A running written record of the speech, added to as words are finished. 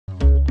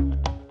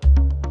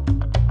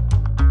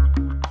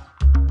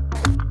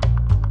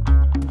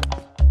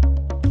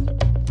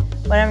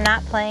When I'm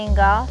not playing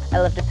golf, I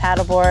love to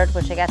paddleboard,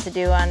 which I got to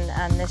do on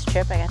this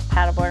trip. I got to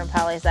paddleboard on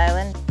Pawleys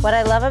Island. What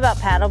I love about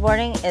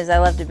paddleboarding is I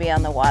love to be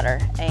on the water.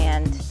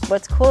 And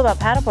what's cool about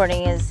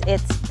paddleboarding is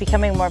it's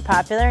becoming more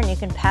popular, and you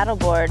can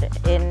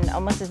paddleboard in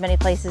almost as many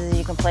places as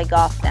you can play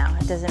golf now.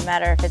 It doesn't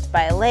matter if it's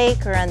by a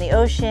lake or on the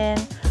ocean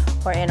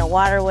or in a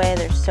waterway.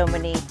 There's so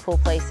many cool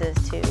places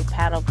to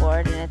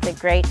paddleboard, and it's a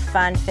great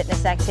fun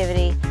fitness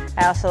activity.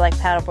 I also like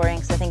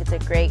paddleboarding because I think it's a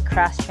great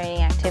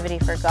cross-training activity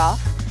for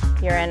golf.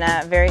 You're in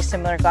a very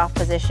similar golf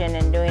position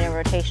and doing a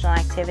rotational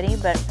activity,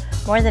 but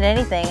more than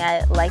anything,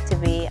 I like to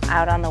be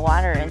out on the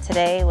water, and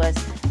today was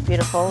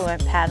beautiful. We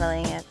went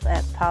paddling at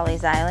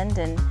Pawleys Island,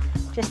 and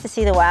just to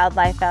see the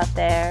wildlife out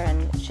there,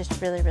 and it's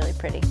just really, really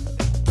pretty.